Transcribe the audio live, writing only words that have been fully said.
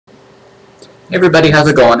Hey everybody, how's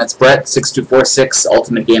it going? It's Brett6246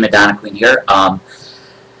 Ultimate Game Adana Queen here. I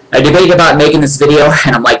debated about making this video,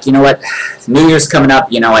 and I'm like, you know what? New Year's coming up.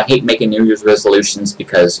 I hate making New Year's resolutions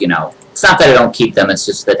because, it's not that I don't keep them. It's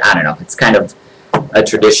just that I don't know. It's kind of a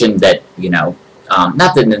tradition that, not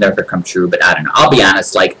that it never come true, but I don't know. I'll be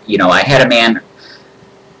honest. Like, I had a man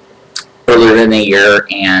earlier in the year,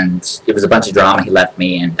 and it was a bunch of drama. He left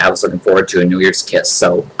me, and I was looking forward to a New Year's kiss.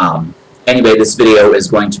 So, anyway, this video is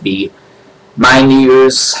going to be my New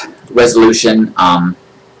Year's resolution.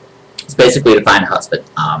 It's basically to find a husband.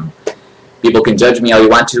 People can judge me all you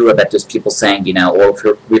want to. I bet there's people saying, or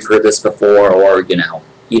we've heard this before, or,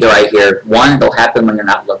 either I hear, one, it'll happen when you're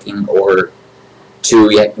not looking, or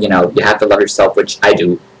two, you have to love yourself, which I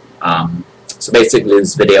do. So basically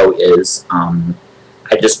this video is, I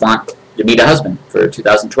just want to meet a husband for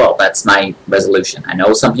 2012. That's my resolution. I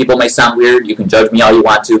know some people may sound weird. You can judge me all you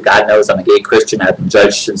want to. God knows I'm a gay Christian. I've been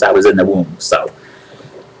judged since I was in the womb. So,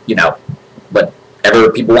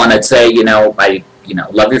 whatever people want to say, I,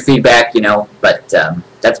 love your feedback, but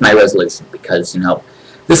that's my resolution because,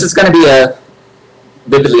 this is going to be a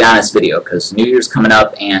vividly honest video because New Year's coming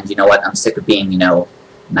up and, you know what, I'm sick of being,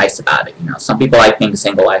 nice about it. Some people like being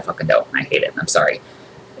single. I fucking don't. I hate it. I'm sorry.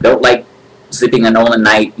 I don't like sleeping alone at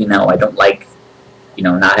night. I don't like,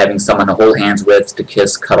 not having someone to hold hands with, to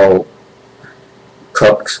kiss, cuddle,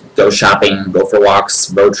 cook, go shopping, go for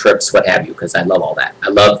walks, road trips, what have you, because I love all that.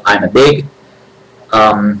 I'm a big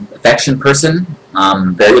affection person,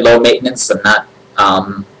 very low maintenance. I'm not,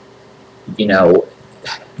 you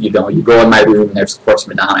go in my room, there's of course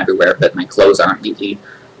Madonna everywhere, but my clothes aren't neatly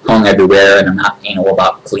hung everywhere, and I'm not anal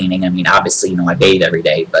about cleaning. I mean, obviously, I bathe every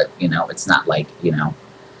day, but, it's not like,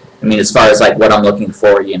 as far as, like, what I'm looking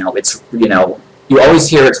for, it's, you always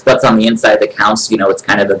hear it's what's on the inside that counts. It's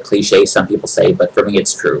kind of a cliche some people say, but for me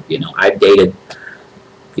it's true. I've dated,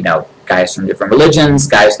 guys from different religions,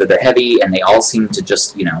 guys that are heavy, and they all seem to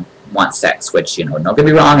just, want sex, which, don't get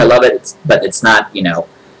me wrong, I love it, but it's not, I know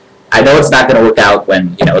it's not going to work out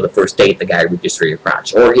when, the first date the guy reaches for your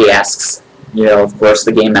crotch, or he asks, of course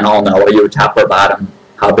the gay men all know, are you a top or bottom,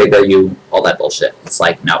 how big are you, all that bullshit. It's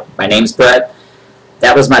like, no, my name's Brett,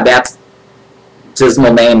 that was my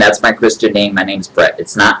baptismal name, that's my Christian name, my name's Brett.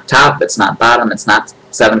 It's not top, it's not bottom, it's not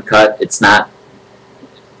 7 cut, it's not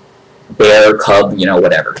bear, cub,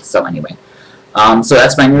 whatever. So anyway, so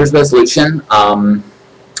that's my New Year's resolution.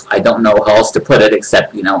 I don't know how else to put it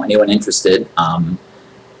except, anyone interested,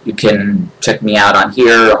 you can check me out on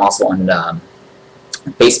here. I'm also on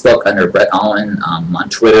Facebook under Brett Allen, on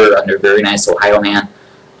Twitter under Very Nice Ohio Man.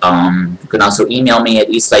 You can also email me at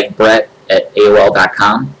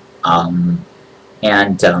eastlikebrett@aol.com.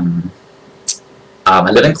 I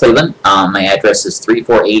live in Cleveland. My address is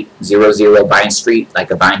 34800 Vine Street,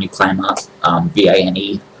 like a vine you climb up,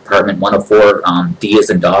 V-I-N-E, apartment 104, D as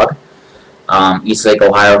in dog, Eastlake,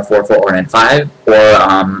 Ohio 44195. Or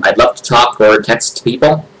I'd love to talk or text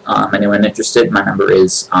people. Anyone interested, my number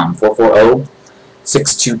is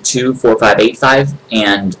 440-622-4585.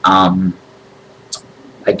 And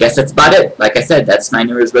I guess that's about it. Like I said, that's my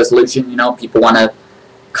New Year's resolution. People want to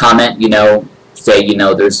comment, say,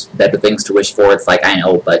 there's better things to wish for. It's like, I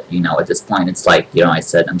know, but, at this point, it's like, I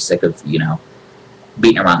said, I'm sick of,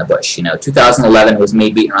 beating around the bush. 2011 was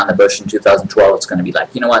me beating around the bush. In 2012, it's going to be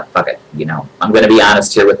like, you know what, fuck it. I'm going to be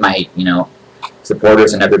honest here with my,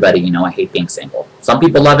 supporters and everybody. I hate being single. Some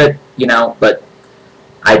people love it, but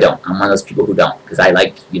I don't. I'm one of those people who don't, because I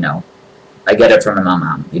like, I get it from my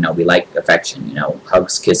mom. We like affection,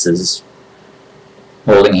 hugs, kisses,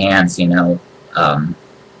 holding hands,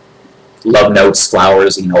 love notes,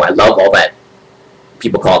 flowers, I love all that.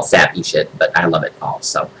 People call it sappy shit, but I love it all.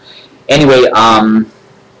 So, anyway, I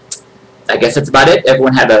guess that's about it.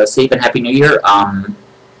 Everyone have a safe and happy New Year.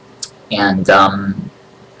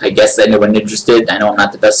 I guess anyone interested, I know I'm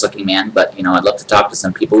not the best looking man, but, I'd love to talk to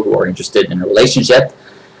some people who are interested in a relationship.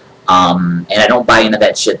 And I don't buy into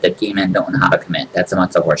that shit that gay men don't know how to commit. That's a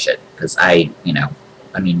bunch of horseshit, because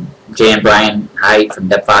Jay and Brian, hi, from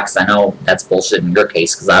Dead Fox, I know that's bullshit in your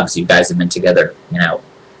case, because obviously you guys have been together,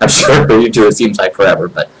 I'm sure for you two it seems like forever,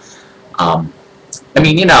 but, I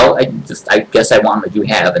guess I want what you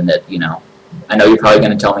have, and that, I know you're probably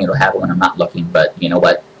going to tell me you'll have it when I'm not looking, but you know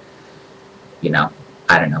what,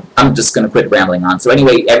 I don't know, I'm just going to quit rambling on. So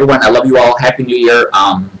anyway, everyone, I love you all, Happy New Year,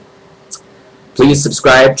 please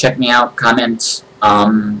subscribe, check me out, comment,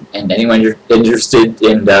 and anyone you're interested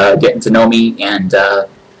in getting to know me, and,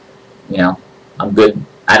 I'm good.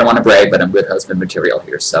 I don't want to brag, but I'm good husband material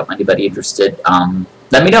here, so anybody interested,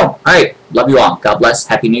 let me know. Alright, love you all. God bless.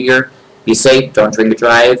 Happy New Year. Be safe. Don't drink and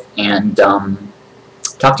drive, and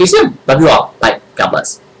talk to you soon. Love you all. Bye. God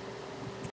bless.